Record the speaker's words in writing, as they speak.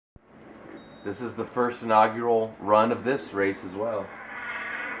This is the first inaugural run of this race as well.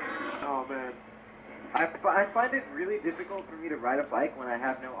 Oh man. I find it really difficult for me to ride a bike when I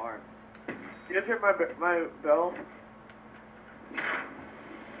have no arms. You guys hear my bell?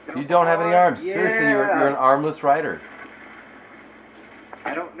 You don't have any arms. Yeah. Seriously, you're an armless rider.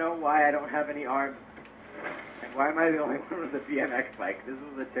 I don't know why I don't have any arms. And why am I the only one with a BMX bike? This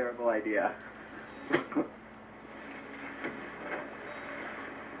was a terrible idea.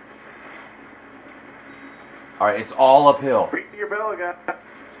 Alright, it's all uphill. Ring your bell, guys.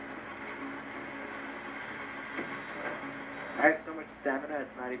 I have so much stamina,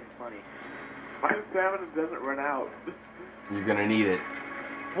 it's not even funny. My stamina doesn't run out. You're gonna need it.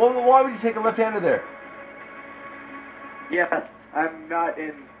 Well, why would you take a left-hander there? Yes, I'm not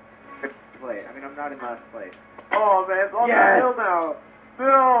in first place. I mean, I'm not in last place. Oh man, it's all downhill now.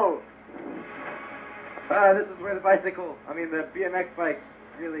 No! This is where the the BMX bike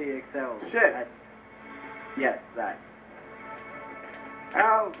really excels. Shit. Yes, that.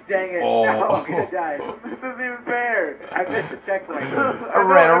 Ow, dang it. Oh. No, I'm gonna die. This isn't even fair. I missed the checkpoint. I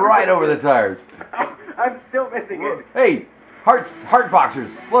ran right over the tires. I'm still missing it. Hey, heart boxers,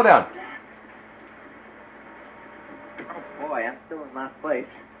 slow down. Oh boy, I'm still in last place.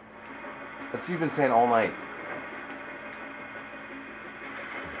 That's what you've been saying all night.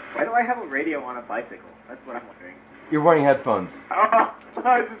 Why do I have a radio on a bicycle? That's what I'm wondering. You're wearing headphones. Oh,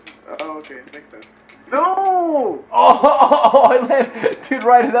 okay, makes sense. No! Oh, I landed. Dude,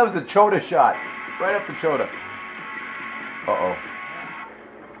 right, that was a Chota shot. Right up the Chota. Uh-oh.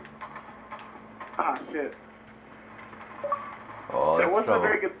 Ah, shit. Oh, That that's wasn't trouble. a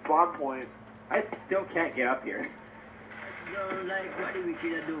very good spawn point. I still can't get up here. Don't like what the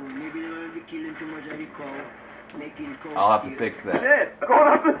wicked do. Maybe they want to be killing too much of the cow. Making cow I'll have to steal. fix that. Shit! Going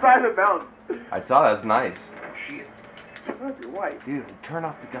up the side of the mountain. I saw that. That's nice. Shit. Shut up, you're white. Dude, turn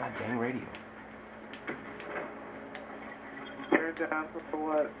off the goddamn radio. Turn down for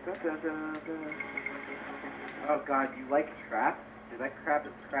what? Dun, dun, dun, dun. Oh god, you like trap? Dude, that crap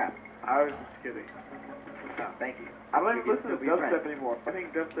is crap. I was just kidding. Oh, thank you. I don't We even can listen to still be dubstep friends. anymore. I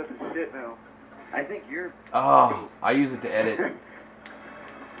think dubstep is shit now. I think you're... Oh, I use it to edit.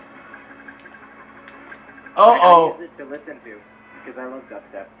 I use it to listen to, because I love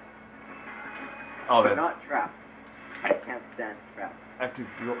dubstep. Oh, But that. not trap. I can't stand trap. After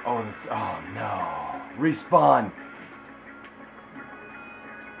oh, this. Oh no. Respawn.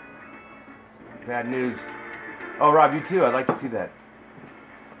 Bad news. Oh, Rob, you too. I'd like to see that.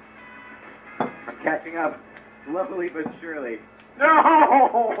 I'm catching up, slowly but surely.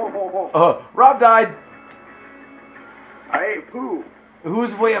 No! Rob died. I ate poo.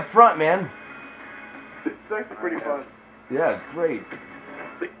 Who's way up front, man? This is actually pretty fun. Yeah, it's great.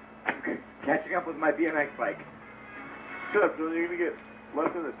 Catching up with my BMX bike. Shut up, Dylan. You're gonna get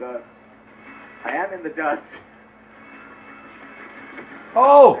left in the dust. I am in the dust.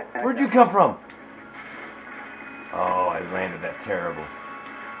 Oh, where'd you come from? Oh, I landed that terrible.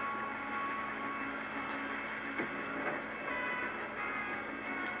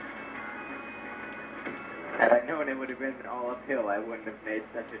 Had I known it would have been all uphill, I wouldn't have made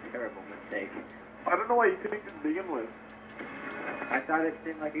such a terrible mistake. I don't know why you couldn't to begin with. I thought it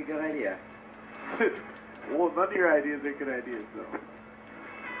seemed like a good idea. Well, none of your ideas are good ideas, though.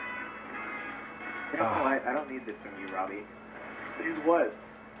 You know what? I don't need this from you, Robbie. Use what?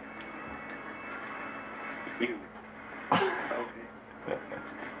 You. Okay.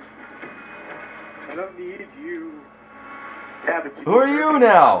 I don't need you. Yeah, but you Who are you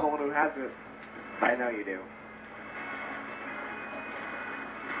now? I'm the one who has it. I know you do.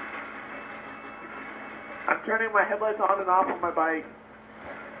 I'm turning my headlights on and off on my bike.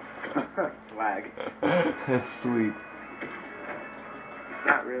 Swag. That's sweet.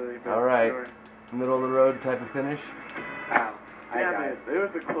 Not really, but All right. sure. Middle of the road type of finish. Ow. I Yeah, died. man, it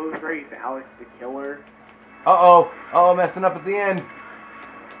was a close race. Alex the Killer. Uh-oh. Oh, messing up at the end.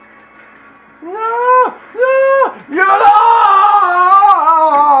 No! No! You're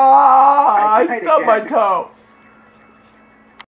I died stubbed my again. toe.